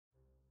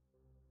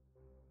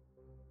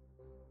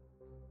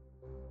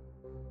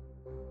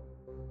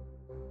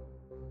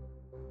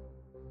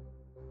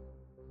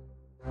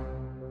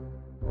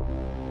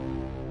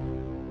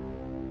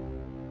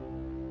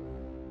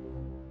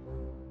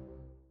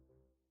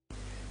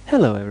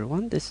Hello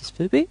everyone, this is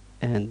Fuubi,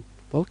 and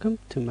welcome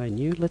to my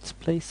new Let's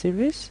Play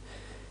series.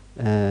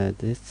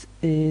 This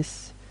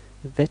is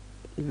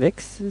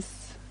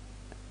Vechs'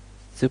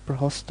 super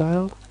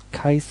hostile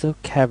Kaizo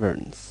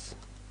Caverns.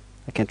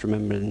 I can't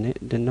remember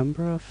the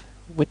number of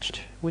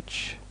which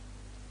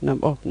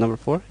number. Oh, number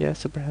 4. Yeah,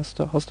 super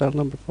hostile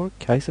number 4,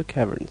 Kaizo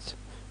Caverns.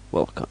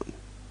 Welcome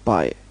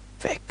by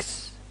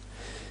Vechs.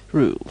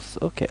 Rules.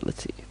 Okay,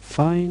 let's see.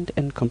 Find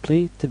and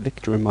complete the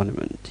victory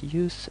monument.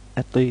 Use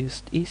at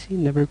least easy,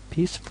 never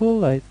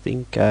peaceful. I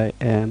think I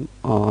am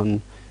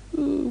on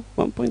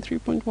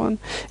 1.3.1.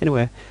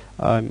 Anyway,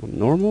 I'm on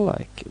normal.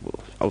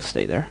 I'll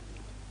stay there.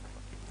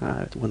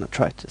 I want to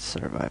try to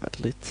survive at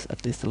least a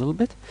little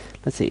bit.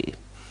 Let's see.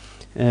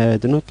 Do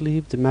not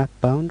leave the map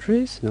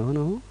boundaries.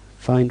 No.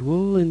 Find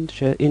wool in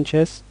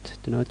chest.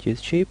 Do not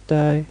use sheep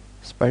dye.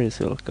 Spider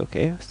silk.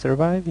 Okay.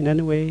 Survive in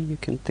any way you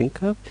can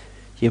think of.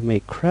 You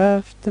may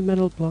craft the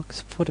metal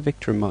blocks for the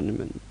victory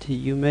monument.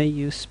 You may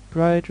use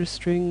spider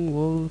string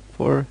wool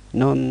for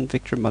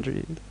non-victory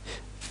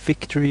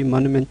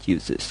monument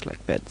uses,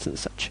 like beds and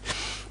such.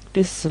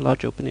 This is a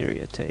large open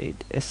area to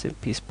aid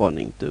SMP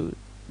spawning.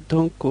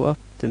 Don't go up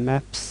the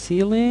map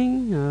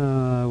ceiling.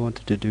 I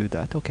wanted to do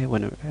that. Okay,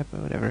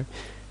 whatever.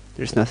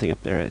 There's nothing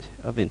up there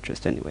of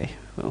interest anyway.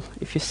 Well,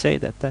 if you say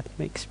that, that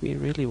makes me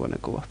really want to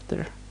go up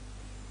there.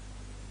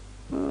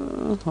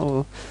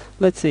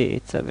 Let's see,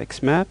 it's a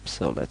Vechs map,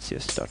 so let's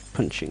just start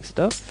punching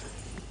stuff.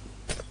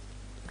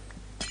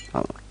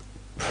 I'll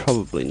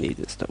probably need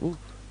this stuff. Ooh,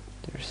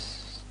 there's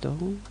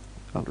stone.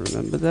 I'll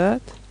remember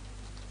that.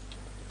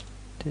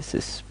 This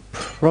is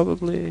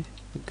probably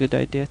a good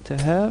idea to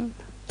have.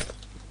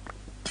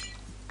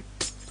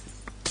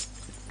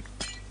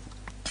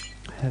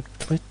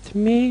 With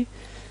me,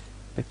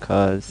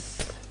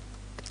 because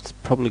it's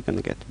probably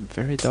gonna get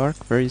very dark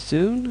very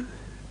soon.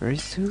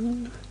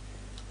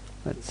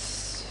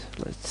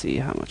 Let's see,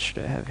 how much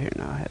do I have here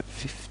now? I have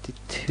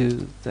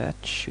 52. That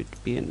should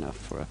be enough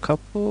for a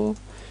couple.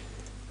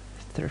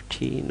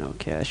 13.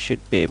 Okay, I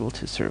should be able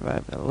to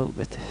survive a little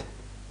bit.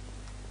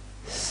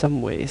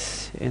 Some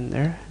ways in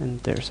there,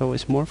 and there's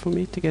always more for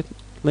me to get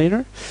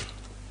later.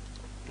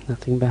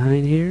 Nothing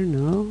behind here.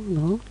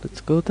 No.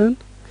 Let's go then.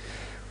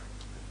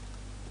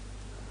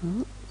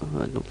 Oh,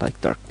 I don't like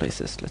dark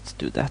places. Let's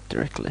do that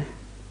directly.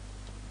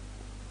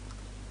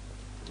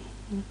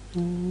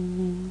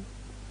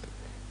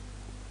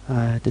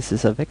 This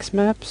is a Vechs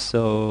map,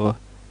 so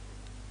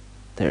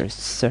there's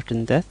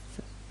certain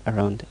death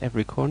around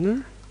every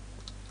corner.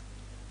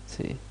 Let's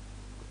see.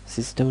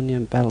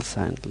 Sistonian battle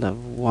sign,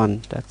 level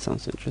 1. That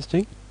sounds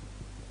interesting.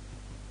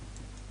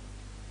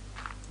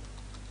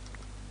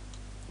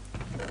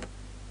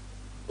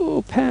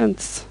 Oh,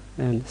 pants!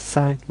 And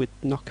sign with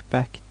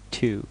knockback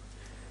 2.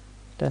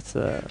 That's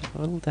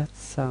well, that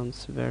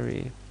sounds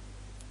very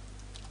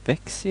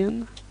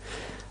Vexian.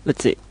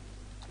 Let's see.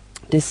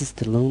 This is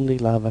the lonely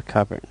lava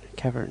cavern.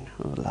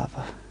 Oh,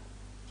 lava.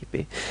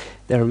 Yippee.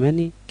 There are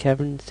many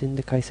caverns in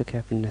the Kaizo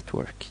Cavern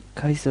network.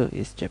 Kaizo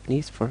is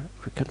Japanese for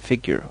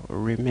reconfigure or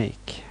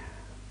remake.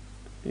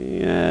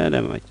 Yeah,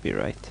 that might be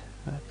right.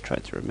 I'll try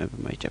to remember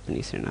my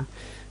Japanese here now.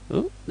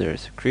 Oh,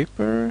 there's a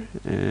creeper.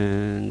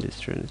 And is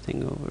there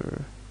anything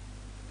over...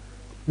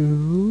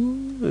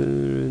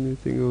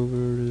 anything over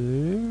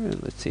there?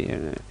 And let's see here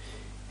now.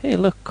 Hey,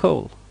 look,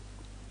 coal.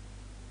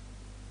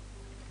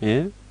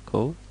 Yeah,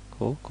 coal.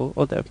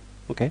 Oh, there.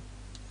 Okay.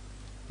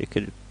 You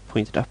could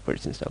point it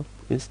upwards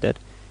instead.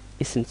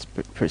 Isn't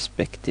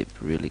perspective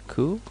really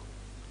cool?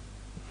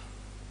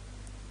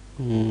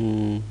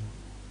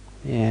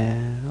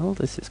 Yeah, all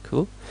this is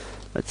cool.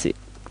 Let's see.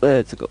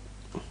 Let's go.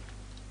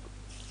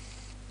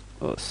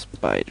 Oh,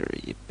 spider,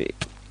 yippee.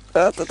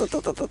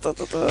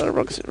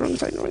 Wrong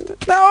side.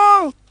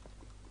 No!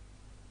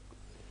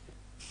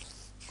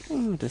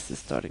 Oh, this is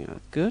starting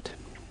out good.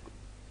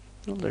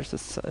 Well, there's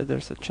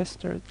a chest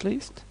there at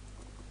least.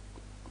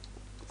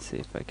 See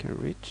if I can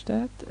reach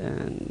that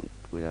and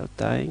without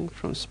dying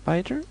from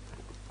spider.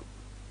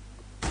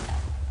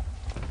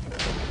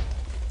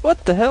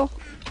 What the hell?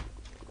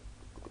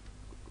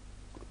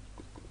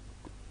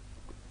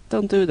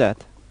 Don't do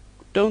that.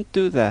 Don't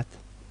do that.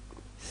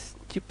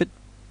 Stupid.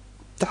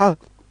 Ah.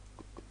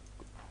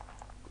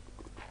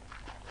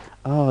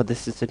 Oh,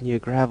 this is the new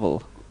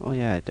gravel. Oh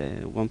yeah,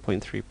 the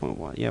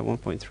 1.3.1. Yeah,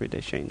 1.3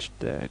 they changed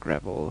the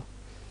gravel.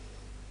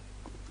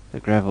 The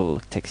gravel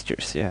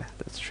textures. Yeah,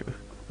 that's true.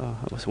 Oh,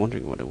 I was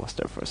wondering what it was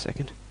there for a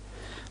second.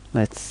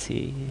 Let's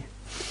see.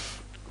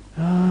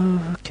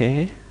 Oh,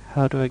 okay.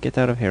 How do I get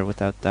out of here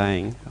without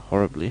dying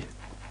horribly?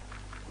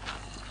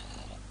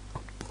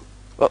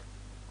 Oh,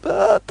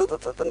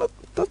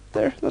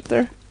 not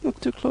there.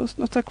 Not too close.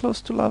 Not that close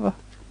to lava.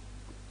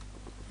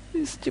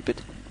 You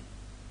stupid.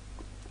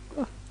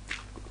 Oh,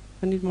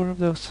 I need more of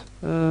those.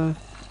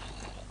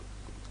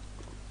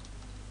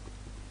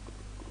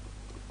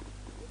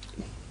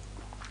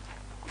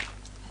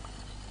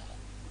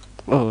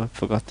 Oh, I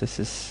forgot this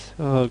is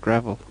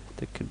gravel.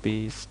 There could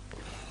be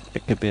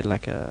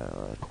like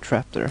a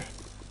trap there.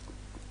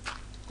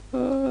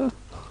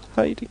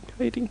 hiding,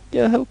 hiding.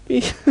 Yeah, help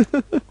me.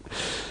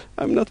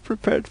 I'm not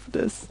prepared for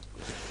this.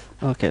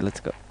 Okay, let's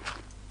go.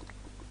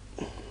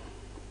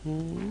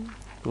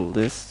 Pull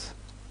this.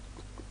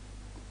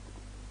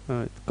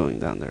 Oh, it's going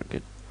down there.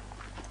 Good.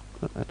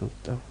 I don't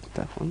want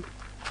that one.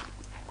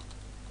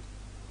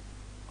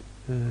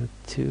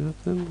 Two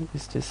of them.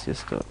 Is this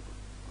just a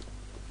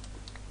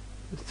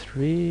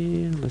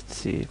three? Let's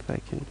see if I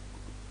can.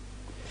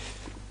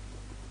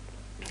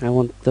 I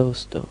want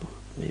those though.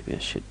 Maybe I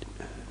should.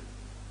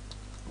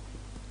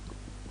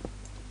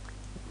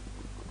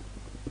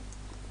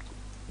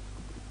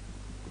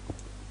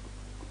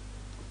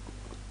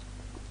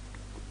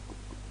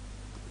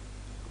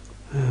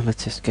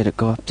 Let's just get it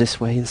go up this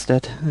way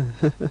instead.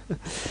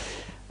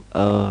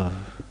 Oh,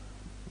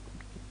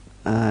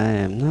 I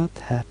am not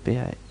happy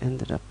I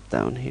ended up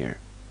down here,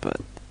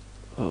 but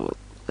oh,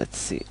 let's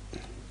see.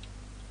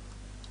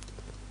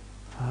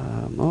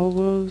 I'm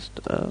almost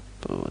up.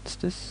 Oh, what's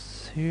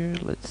this here?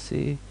 Let's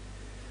see.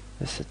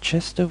 There's a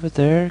chest over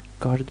there,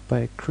 guarded by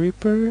a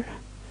creeper.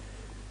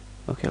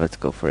 Okay, let's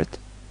go for it.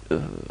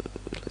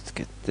 Let's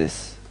get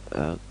this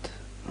out.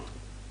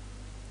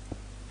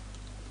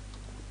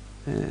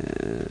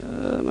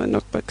 My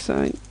knockback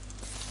sign.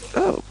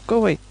 Oh, go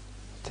away.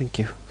 Thank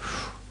you.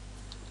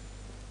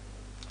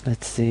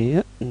 Let's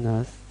see.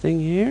 Nothing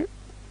here.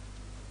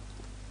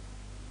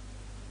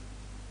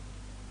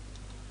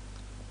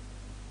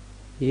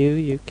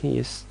 You can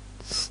just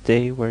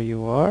stay where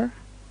you are.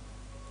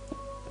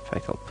 In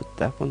fact, I'll put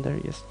that one there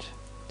just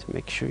to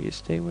make sure you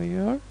stay where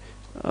you are.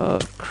 Oh,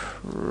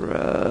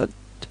 crud.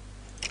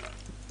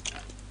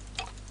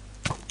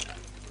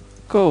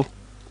 Go.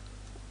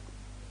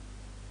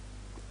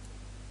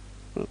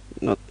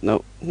 No,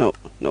 no, no,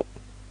 no.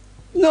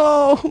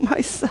 No,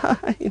 my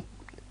sign.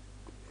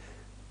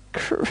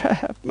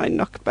 Crap, my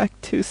knockback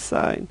 2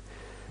 sign.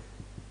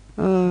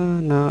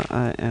 No,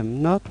 I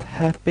am not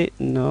happy.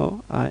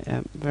 No, I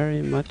am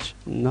very much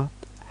not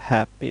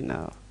happy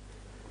now.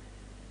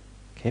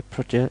 Okay,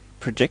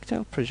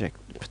 projectile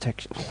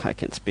protection. I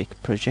can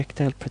speak.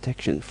 Projectile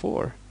protection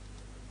 4.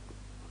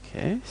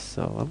 Okay,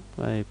 so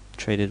I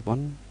traded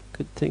one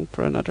good thing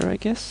for another, I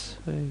guess.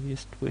 I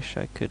just wish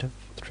I could have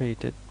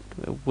traded.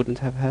 I wouldn't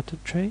have had to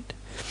trade.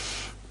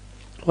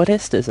 What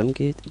is this? I'm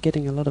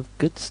getting a lot of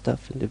good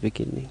stuff in the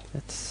beginning.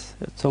 That's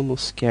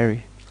almost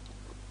scary.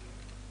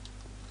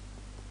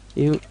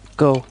 You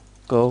go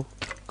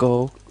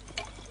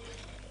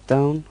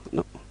down.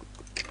 No,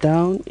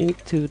 down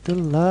into the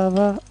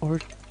lava, or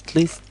at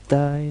least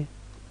die.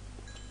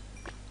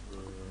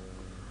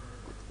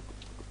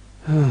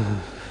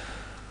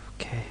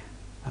 Okay,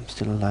 I'm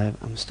still alive.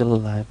 I'm still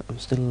alive. I'm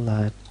still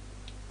alive.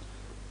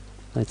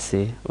 Let's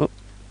see. Oh,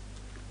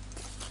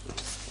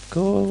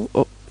 go.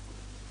 Oh.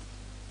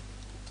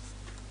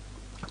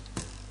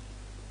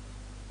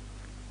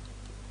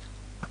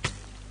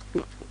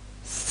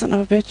 Son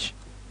of a bitch.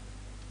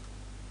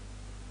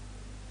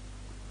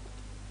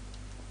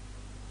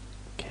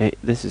 Okay,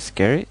 this is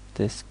scary.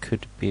 This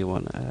could be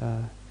one.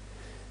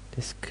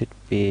 This could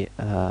be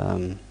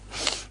a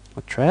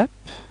trap.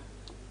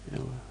 You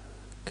know,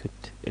 could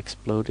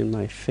explode in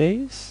my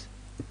face.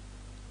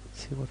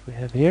 Let's see what we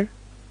have here.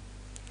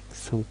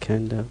 Some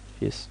kind of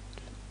just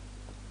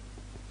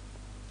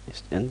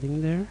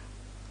ending there.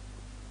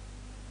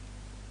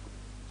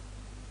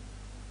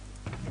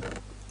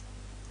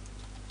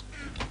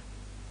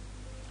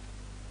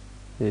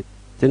 It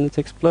didn't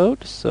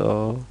explode,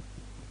 so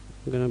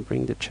I'm gonna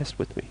bring the chest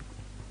with me.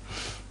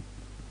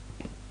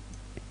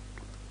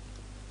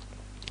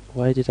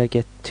 Why did I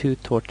get 2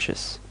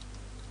 torches?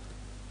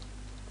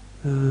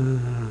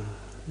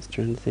 Is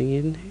there anything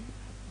in here?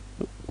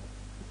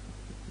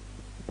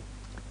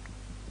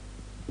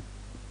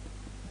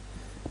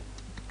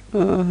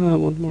 I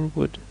want more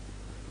wood.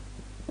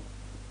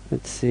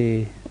 Let's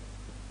see.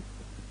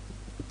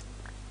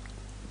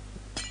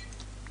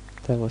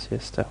 That was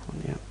just that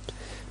one, yeah.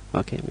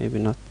 Okay, maybe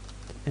not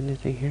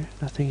anything here.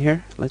 Nothing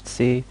here. Let's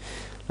see.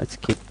 Let's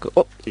keep go.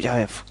 Oh, yeah,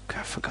 I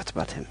forgot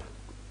about him.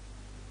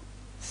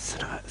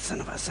 Son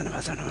of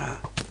a.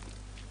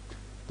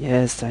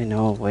 Yes, I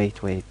know. Wait.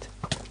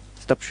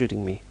 Stop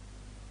shooting me.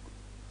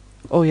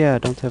 Oh yeah, I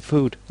don't have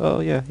food.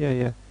 Oh yeah.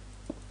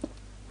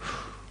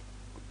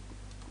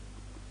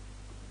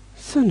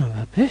 Son of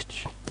a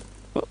bitch.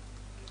 Oh.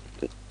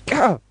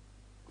 Ah!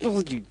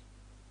 Oh, you.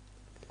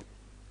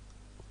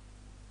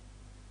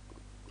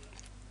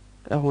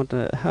 I want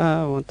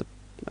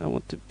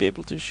to be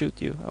able to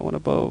shoot you. I want a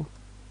bow.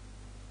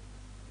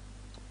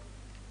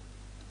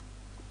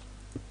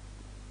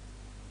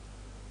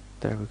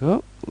 There we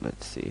go.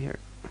 Let's see here.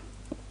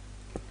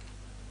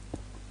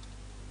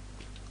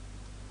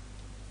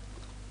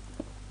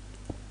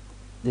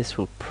 This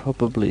will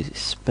probably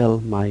spell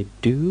my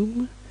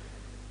doom.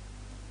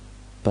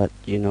 But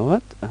you know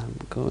what? I'm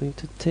going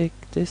to take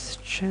this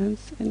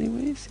chance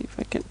anyway. See if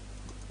I can.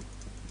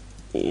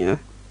 Yeah.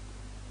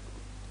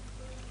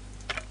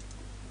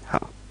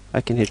 How?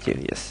 I can hit you,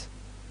 yes.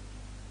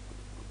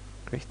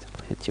 Great,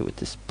 I'll hit you with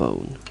this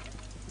bone.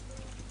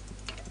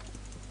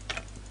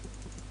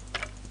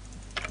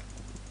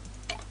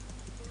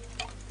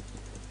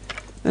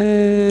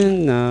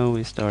 And now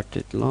we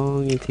started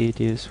long and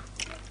tedious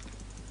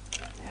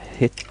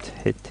hit,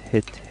 hit,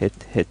 hit,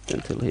 hit, hit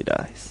until he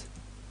dies.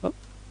 Oh,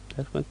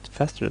 that went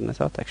faster than I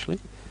thought actually.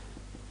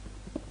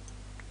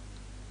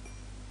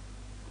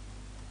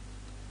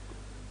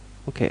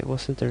 Okay,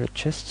 wasn't there a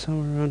chest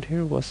somewhere around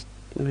here?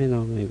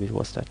 No, maybe it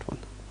was that one.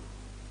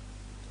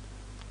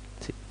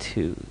 Let's see,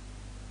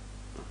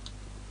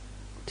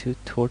 two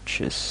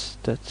torches.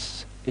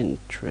 That's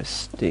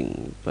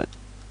interesting, but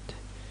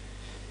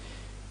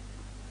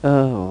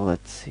oh,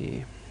 let's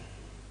see.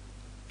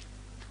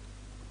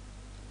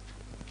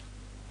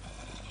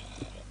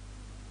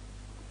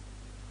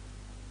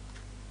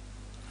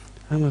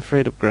 I'm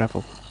afraid of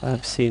gravel.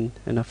 I've seen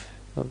enough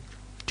of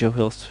Joe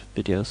Hill's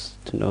videos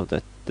to know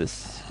that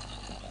this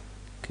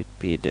could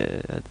be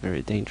a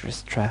very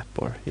dangerous trap,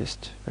 or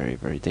just very,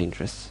 very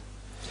dangerous.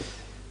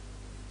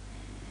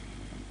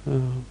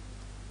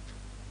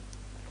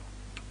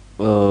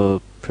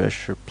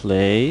 Pressure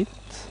plate.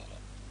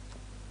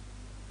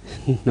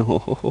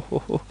 No.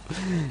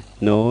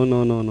 No,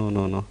 no, no, no,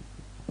 no, no.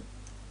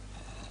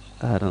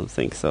 I don't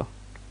think so.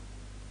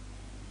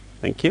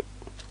 Thank you.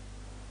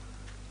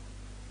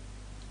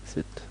 Is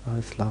it? Oh,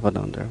 it's lava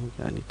down there.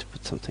 Okay, I need to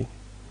put something.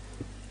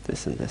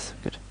 This and this.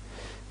 Good.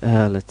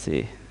 Let's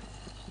see.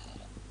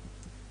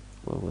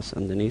 What was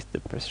underneath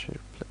the pressure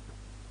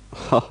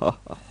plate?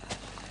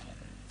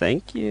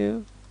 Thank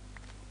you.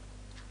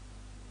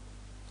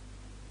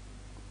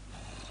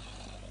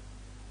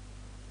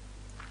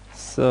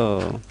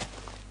 So,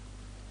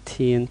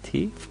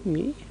 TNT for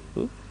me.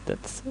 Ooh,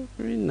 that's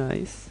very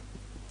nice.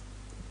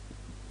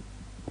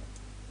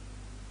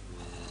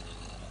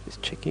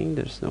 Just checking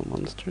there's no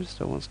monsters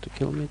that wants to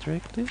kill me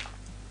directly.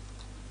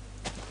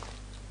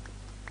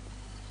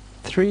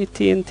 3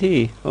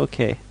 TNT.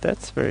 Okay,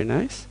 that's very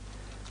nice.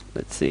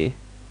 Let's see.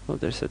 Oh,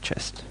 there's a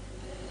chest.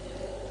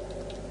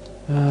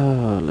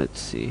 Oh, let's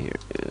see here.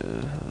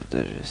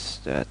 There's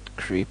that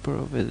creeper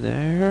over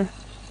there.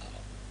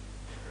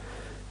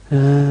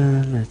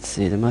 Let's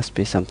see, there must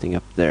be something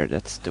up there.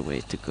 That's the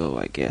way to go,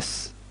 I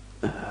guess.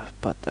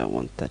 But I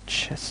want that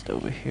chest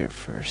over here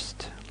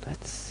first.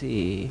 Let's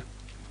see.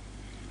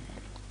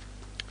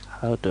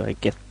 How do I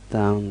get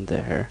down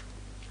there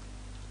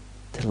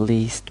the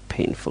least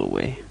painful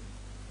way?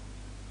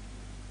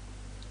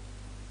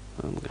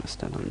 I'm gonna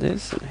stand on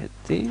this and hit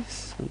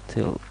these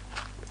until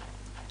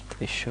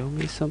they show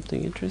me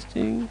something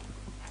interesting.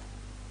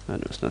 Oh,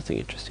 there's nothing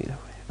interesting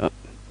that way. Oh.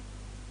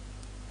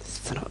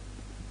 Son of a...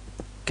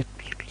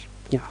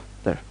 Yeah,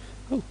 there.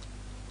 Oh,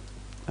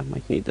 I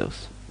might need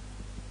those.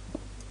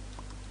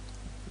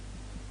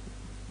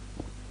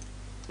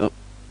 Oh,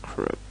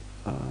 crap.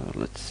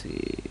 Let's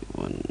see.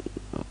 One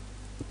of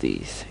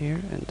these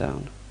here and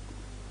down.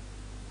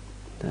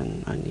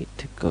 Then I need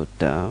to go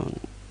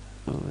down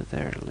over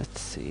there. Let's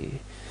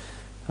see.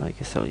 I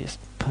guess I'll just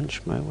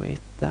punch my way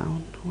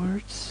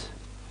downwards.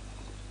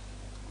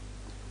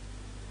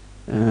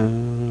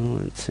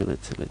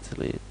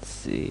 Let's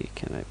see.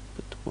 Can I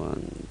put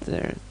one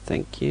there?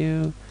 Thank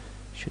you.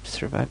 Should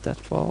survive that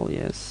fall.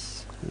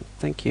 Yes.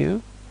 Thank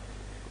you.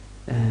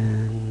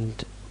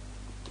 And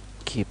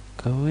keep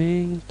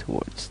going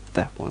towards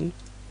that one.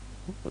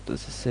 What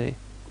does it say?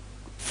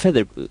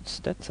 Feather boots.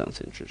 That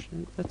sounds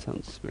interesting. That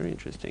sounds very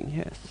interesting.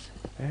 Yes.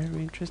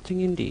 Very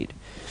interesting indeed.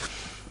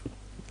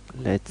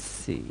 Let's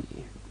see.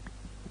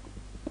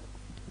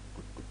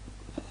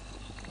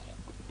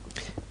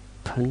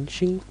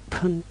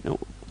 No,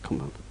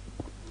 come on.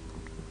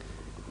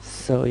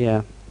 So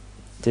yeah,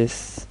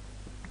 this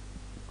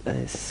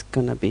is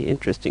gonna be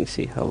interesting.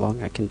 See how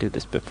long I can do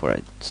this before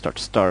I start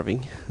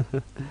starving.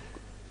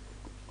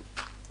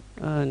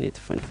 I need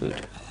to find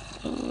food.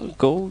 Oh,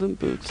 golden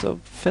boots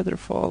of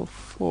Featherfall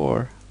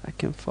 4. I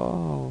can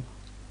fall.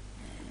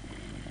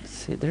 Let's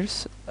see,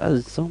 there's a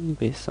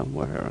zombie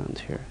somewhere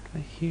around here. I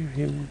hear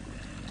him,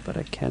 but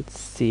I can't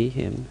see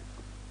him.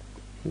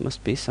 He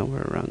must be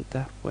somewhere around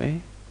that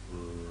way.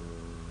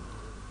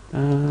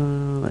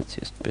 Let's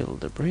just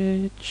build a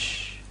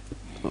bridge.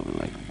 Over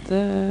like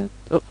that.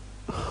 Oh!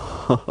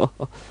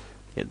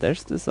 Okay,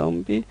 there's the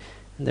zombie.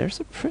 And there's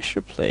a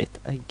pressure plate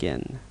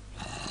again.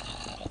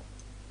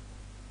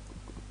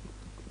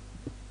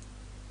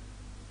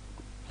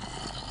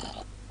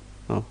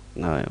 Oh,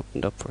 now I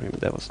opened up for him.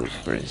 That wasn't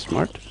very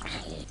smart.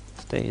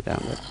 Stay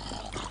down there.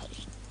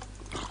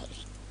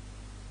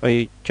 Are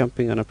you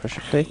jumping on a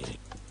pressure plate?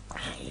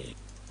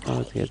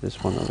 Oh, yeah,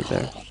 there's one over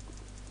there.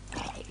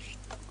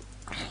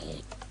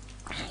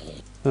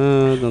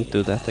 Don't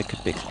do that. That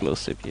could be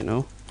explosive, you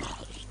know.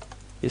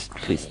 Just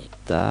please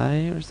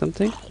die or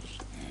something.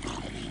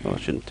 Oh, I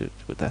shouldn't do it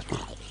with that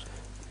one.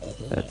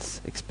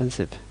 That's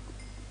expensive.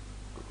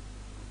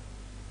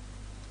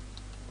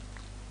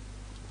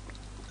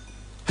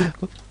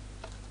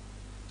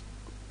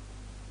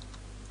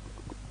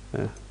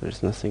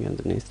 There's nothing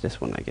underneath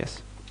this one, I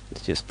guess.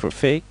 It's just for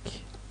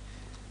fake.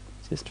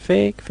 Just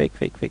fake.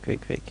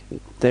 And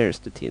there's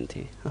the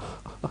TNT.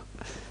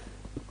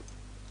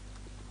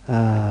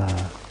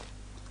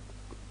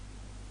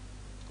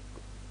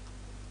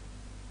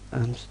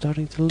 I'm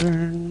starting to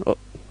learn. Oh,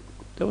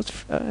 That was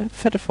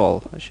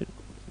Featherfall. I should,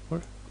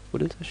 or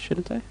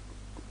shouldn't I?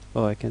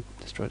 Oh, I can't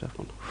destroy that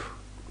one.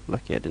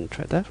 Lucky I didn't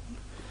try that one.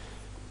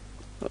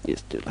 Oh,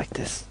 just do it like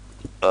this.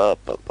 Up,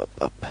 up, up,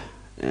 up.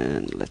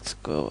 And let's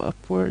go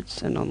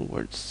upwards and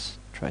onwards.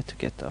 Try to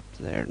get up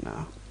there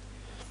now.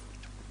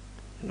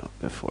 You know,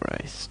 before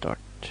I start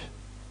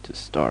to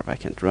starve. I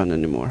can't run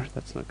anymore.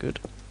 That's not good.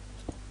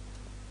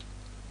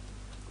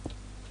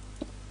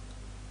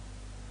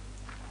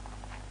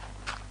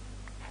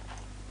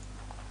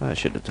 I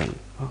should have done.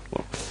 Oh,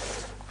 well.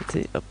 Let's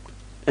see. Up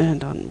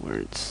and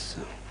onwards.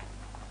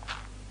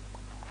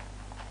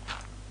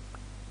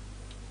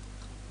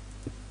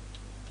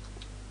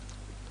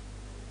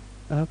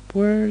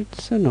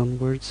 Upwards and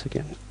onwards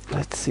again.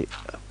 Let's see.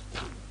 Up.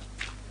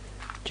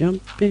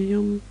 Jumping,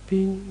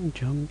 jumping,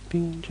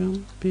 jumping,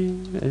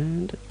 jumping,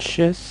 and a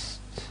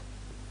chest.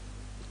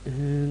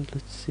 And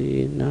let's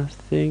see,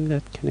 nothing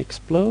that can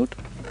explode.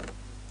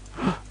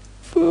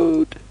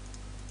 Food!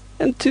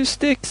 And 2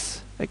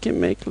 sticks! I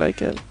can make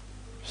like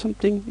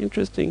something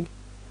interesting.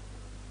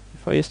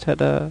 If I just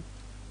had a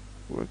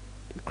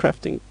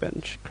crafting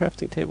bench,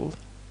 crafting table.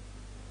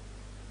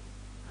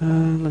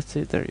 Let's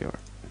see, there you are.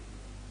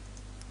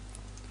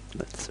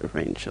 Let's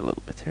arrange a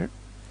little bit here.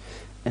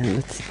 And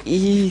let's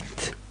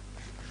eat!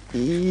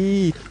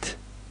 Eat!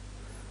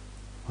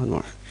 One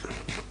more.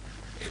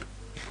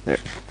 There.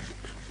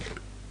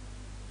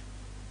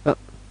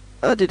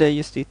 Oh, did I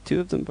just eat 2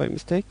 of them by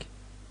mistake?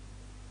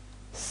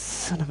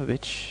 Son of a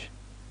bitch.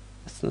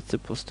 That's not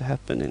supposed to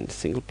happen in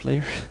single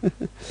player.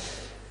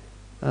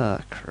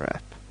 Ah,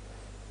 crap.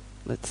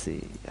 Let's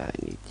see. I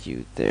need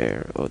you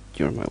there. Oh,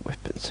 you're my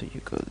weapon, so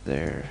you go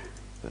there.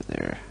 Go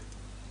there.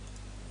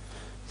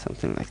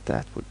 Something like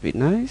that would be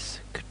nice.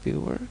 Could be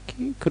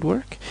working. Could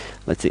work.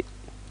 Let's see.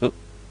 Oh.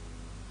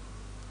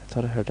 I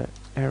thought I heard an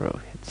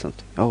arrow hit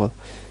something. Oh well.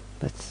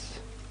 Let's...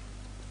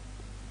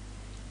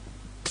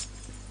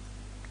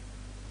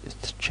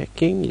 Just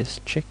checking.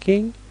 Just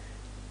checking.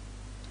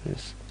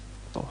 There's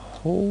a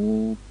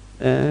hole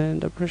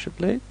and a pressure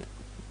plate.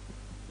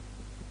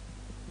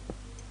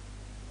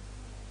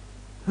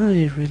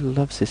 He really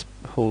loves his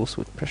holes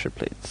with pressure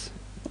plates.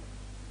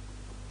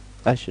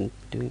 I shouldn't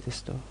be doing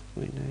this though. I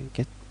mean, I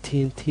get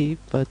TNT,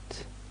 but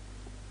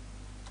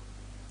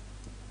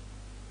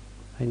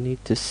I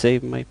need to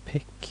save my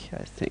pick,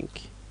 I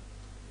think.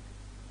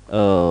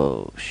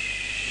 Oh,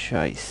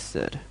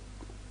 scheisse.